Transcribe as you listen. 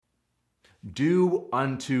Do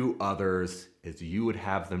unto others as you would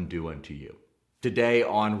have them do unto you. Today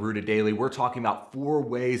on Rooted Daily, we're talking about 4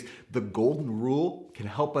 ways the golden rule can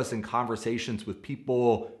help us in conversations with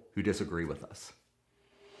people who disagree with us.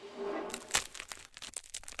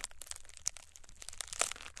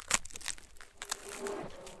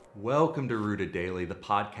 Welcome to Rooted Daily, the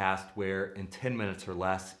podcast where in 10 minutes or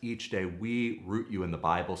less each day we root you in the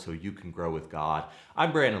Bible so you can grow with God.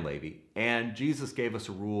 I'm Brandon Levy, and Jesus gave us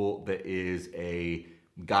a rule that is a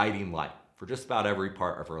guiding light for just about every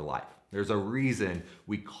part of our life. There's a reason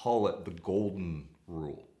we call it the golden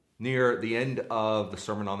rule. Near the end of the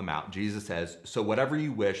Sermon on the Mount, Jesus says, "So whatever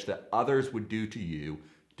you wish that others would do to you,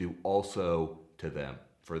 do also to them.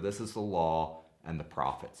 For this is the law and the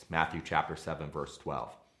prophets." Matthew chapter 7, verse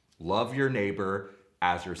 12. Love your neighbor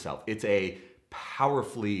as yourself. It's a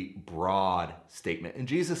powerfully broad statement. And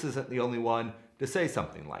Jesus isn't the only one to say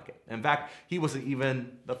something like it. In fact, he wasn't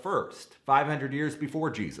even the first. 500 years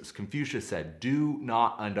before Jesus, Confucius said, "Do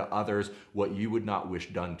not unto others what you would not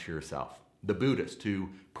wish done to yourself." The Buddhist, who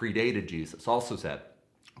predated Jesus, also said,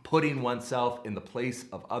 "Putting oneself in the place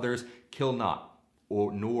of others, kill not,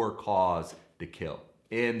 nor cause to kill."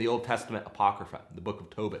 In the Old Testament Apocrypha, the book of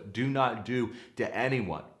Tobit, "Do not do to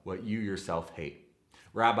anyone what you yourself hate."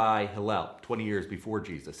 Rabbi Hillel, 20 years before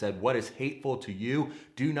Jesus, said, "What is hateful to you,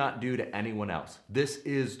 do not do to anyone else. This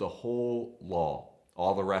is the whole law.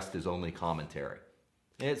 All the rest is only commentary."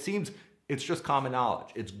 And it seems it's just common knowledge.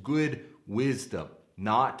 It's good wisdom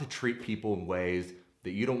not to treat people in ways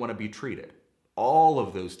that you don't want to be treated. All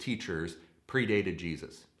of those teachers predated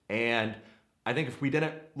Jesus. And I think if we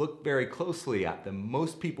didn't look very closely at them,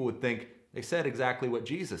 most people would think they said exactly what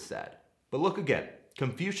Jesus said. But look again.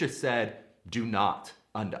 Confucius said, "Do not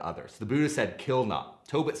unto others." The Buddha said, "Kill not."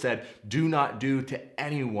 Tobit said, "Do not do to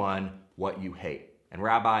anyone what you hate." And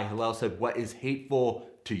Rabbi Hillel said, "What is hateful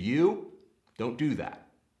to you, don't do that."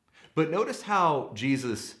 But notice how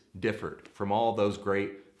Jesus differed from all those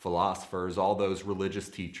great philosophers, all those religious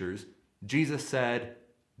teachers. Jesus said,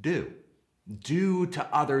 "Do. Do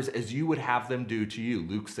to others as you would have them do to you."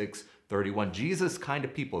 Luke 6:31. Jesus' kind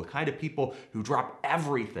of people, the kind of people who drop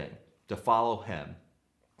everything to follow him,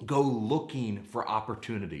 go looking for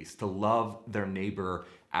opportunities to love their neighbor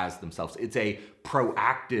as themselves. It's a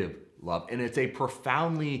proactive love, and it's a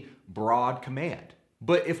profoundly broad command.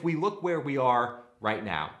 But if we look where we are right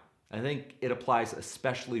now, I think it applies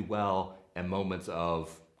especially well in moments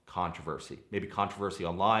of controversy. Maybe controversy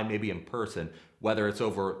online, maybe in person, whether it's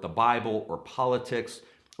over the Bible or politics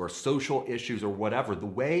or social issues or whatever. The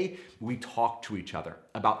way we talk to each other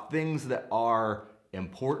about things that are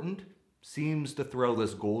important seems to throw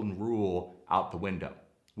this golden rule out the window.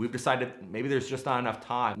 We've decided maybe there's just not enough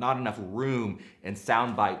time, not enough room in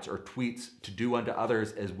sound bites or tweets to do unto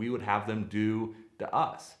others as we would have them do to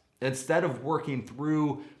us. Instead of working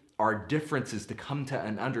through our differences to come to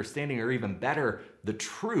an understanding, or even better, the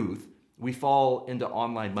truth, we fall into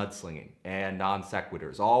online mudslinging and non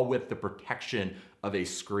sequiturs, all with the protection of a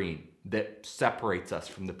screen that separates us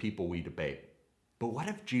from the people we debate. But what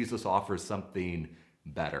if Jesus offers something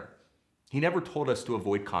better? He never told us to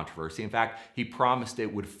avoid controversy. In fact, he promised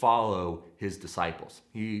it would follow his disciples.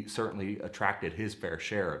 He certainly attracted his fair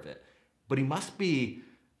share of it. But he must be,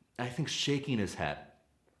 I think, shaking his head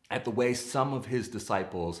at the way some of his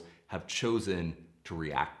disciples have chosen to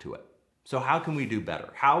react to it. So how can we do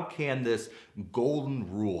better? How can this golden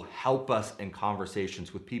rule help us in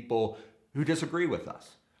conversations with people who disagree with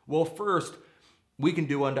us? Well, first, we can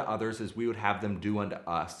do unto others as we would have them do unto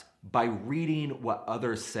us by reading what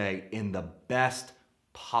others say in the best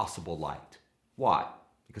possible light. Why?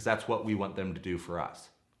 Because that's what we want them to do for us.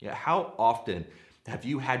 Yeah, how often have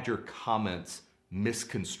you had your comments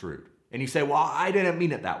misconstrued? And you say, "Well, I didn't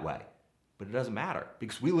mean it that way." But it doesn't matter,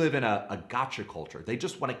 because we live in a gotcha culture. They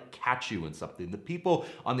just want to catch you in something. The people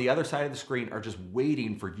on the other side of the screen are just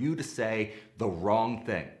waiting for you to say the wrong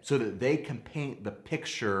thing so that they can paint the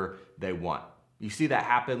picture they want. You see that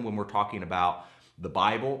happen when we're talking about the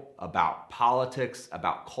Bible, about politics,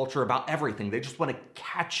 about culture, about everything. They just want to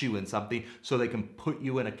catch you in something so they can put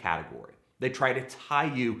you in a category. They try to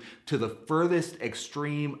tie you to the furthest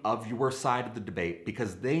extreme of your side of the debate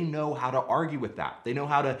because they know how to argue with that. They know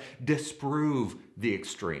how to disprove the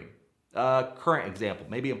extreme. A current example,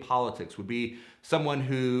 maybe in politics, would be someone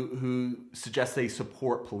who suggests they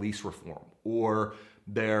support police reform, or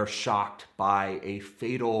they're shocked by a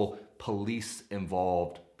fatal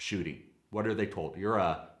police-involved shooting. What are they told? "You're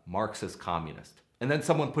a Marxist communist." And then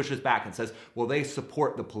someone pushes back and says, "Well, they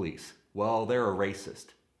support the police." "Well, they're a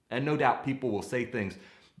racist." And no doubt people will say things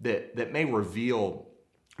that may reveal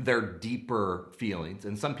their deeper feelings.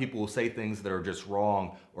 And some people will say things that are just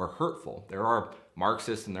wrong or hurtful. There are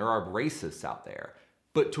Marxists and there are racists out there.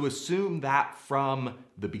 But to assume that from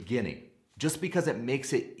the beginning, just because it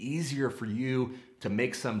makes it easier for you to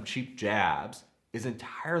make some cheap jabs, is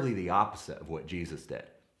entirely the opposite of what Jesus did.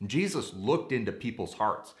 Jesus looked into people's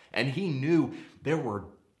hearts and he knew there were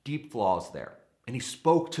deep flaws there. And he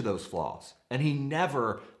spoke to those flaws. And he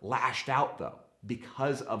never lashed out, though,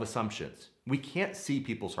 because of assumptions. We can't see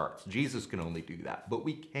people's hearts. Jesus can only do that. But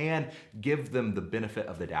we can give them the benefit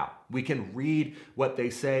of the doubt. We can read what they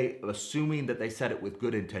say, assuming that they said it with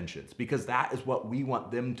good intentions, because that is what we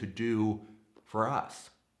want them to do for us.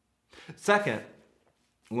 Second,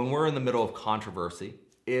 when we're in the middle of controversy,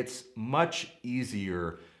 it's much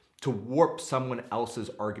easier to warp someone else's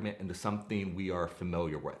argument into something we are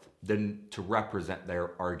familiar with than to represent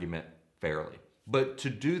their argument fairly. But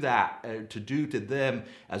to do that, to do to them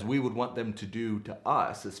as we would want them to do to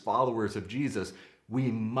us as followers of Jesus,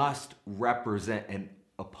 we must represent an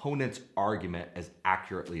opponent's argument as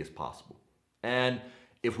accurately as possible. And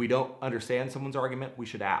if we don't understand someone's argument, we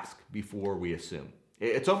should ask before we assume.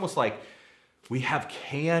 It's almost like we have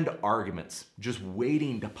canned arguments just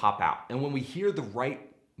waiting to pop out. And when we hear the right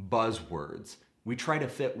buzzwords, we try to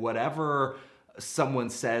fit whatever someone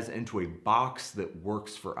says into a box that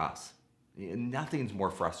works for us. Nothing's more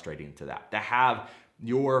frustrating to that. To have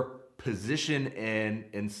your position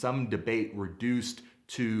in some debate reduced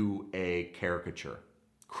to a caricature.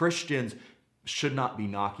 Christians should not be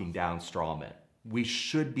knocking down straw men. We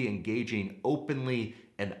should be engaging openly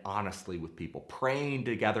and honestly with people, praying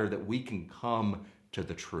together that we can come to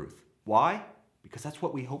the truth. Why? Because that's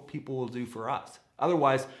what we hope people will do for us.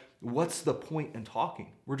 Otherwise, what's the point in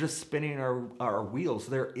talking? We're just spinning our wheels.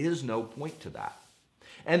 There is no point to that.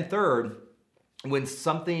 And third, when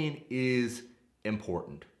something is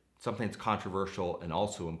important, something's controversial and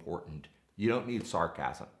also important, you don't need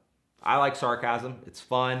sarcasm. I like sarcasm. It's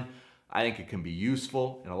fun. I think it can be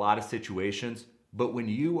useful in a lot of situations. But when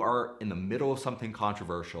you are in the middle of something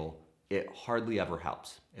controversial, it hardly ever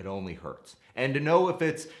helps. It only hurts. And to know if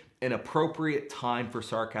it's an appropriate time for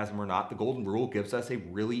sarcasm or not, the Golden Rule gives us a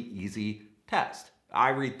really easy test. I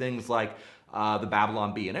read things like the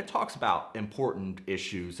Babylon Bee, and it talks about important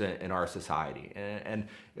issues in our society, and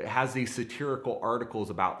it has these satirical articles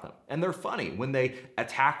about them. And they're funny. When they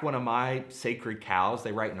attack one of my sacred cows,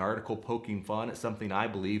 they write an article poking fun at something I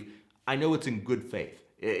believe. I know it's in good faith.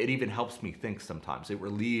 It even helps me think sometimes. It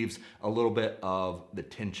relieves a little bit of the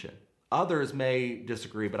tension. Others may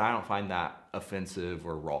disagree, but I don't find that offensive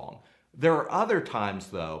or wrong. There are other times,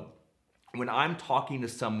 though, when I'm talking to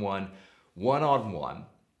someone one-on-one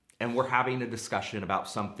and we're having a discussion about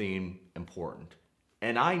something important.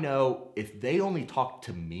 And I know if they only talk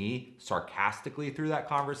to me sarcastically through that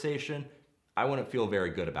conversation, I wouldn't feel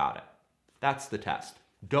very good about it. That's the test.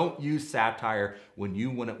 Don't use satire when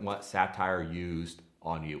you wouldn't want satire used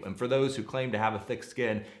on you. And for those who claim to have a thick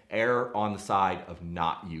skin, err on the side of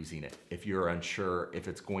not using it if you're unsure if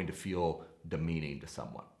it's going to feel demeaning to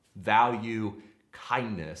someone. Value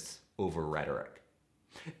kindness over rhetoric.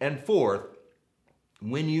 And fourth,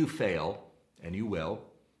 when you fail, and you will,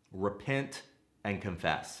 repent and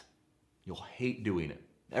confess. You'll hate doing it.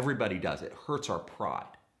 Everybody does. It hurts our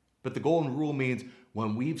pride. But the Golden Rule means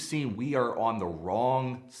when we've seen we are on the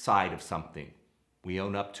wrong side of something, we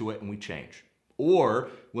own up to it and we change. Or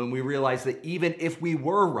when we realize that even if we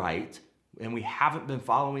were right and we haven't been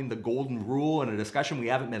following the Golden Rule in a discussion, we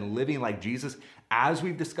haven't been living like Jesus as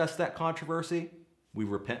we've discussed that controversy, we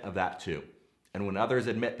repent of that too. And when others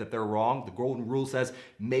admit that they're wrong, the Golden Rule says,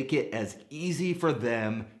 make it as easy for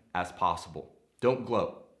them as possible. Don't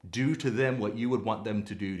gloat. Do to them what you would want them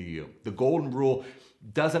to do to you. The Golden Rule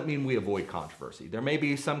doesn't mean we avoid controversy. There may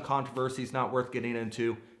be some controversies not worth getting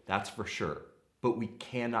into, that's for sure. But we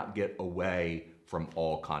cannot get away from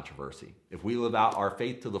all controversy. If we live out our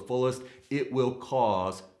faith to the fullest, it will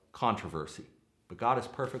cause controversy. But God has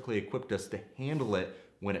perfectly equipped us to handle it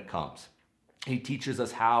when it comes. He teaches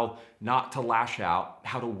us how not to lash out,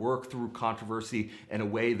 how to work through controversy in a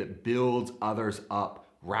way that builds others up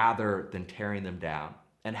rather than tearing them down,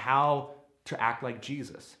 and how to act like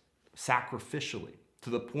Jesus, sacrificially,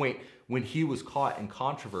 to the point when he was caught in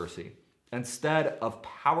controversy, instead of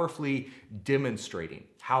powerfully demonstrating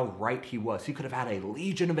how right he was, he could have had a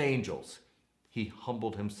legion of angels. He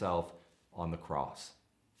humbled himself on the cross.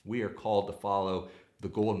 We are called to follow the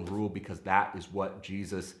Golden Rule because that is what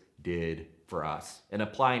Jesus did for us. And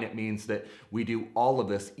applying it means that we do all of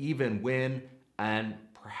this even when, and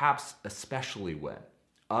perhaps especially when,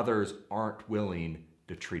 others aren't willing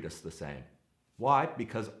to treat us the same. Why?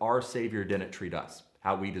 Because our Savior didn't treat us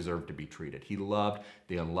how we deserve to be treated. He loved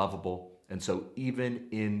the unlovable. And so even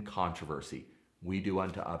in controversy, we do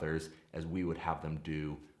unto others as we would have them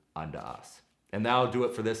do unto us. And that'll do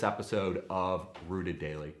it for this episode of Rooted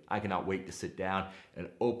Daily. I cannot wait to sit down and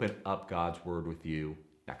open up God's Word with you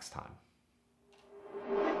next time.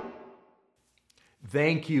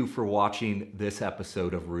 Thank you for watching this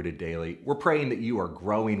episode of Rooted Daily. We're praying that you are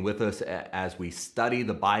growing with us as we study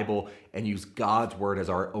the Bible and use God's Word as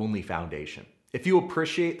our only foundation. If you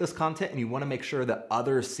appreciate this content and you want to make sure that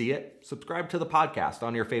others see it, subscribe to the podcast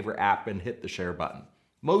on your favorite app and hit the share button.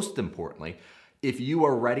 Most importantly, if you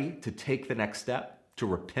are ready to take the next step, to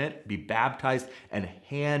repent, be baptized, and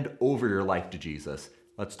hand over your life to Jesus,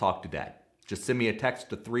 let's talk today. Just send me a text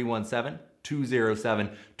to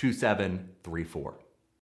 317-207-2734.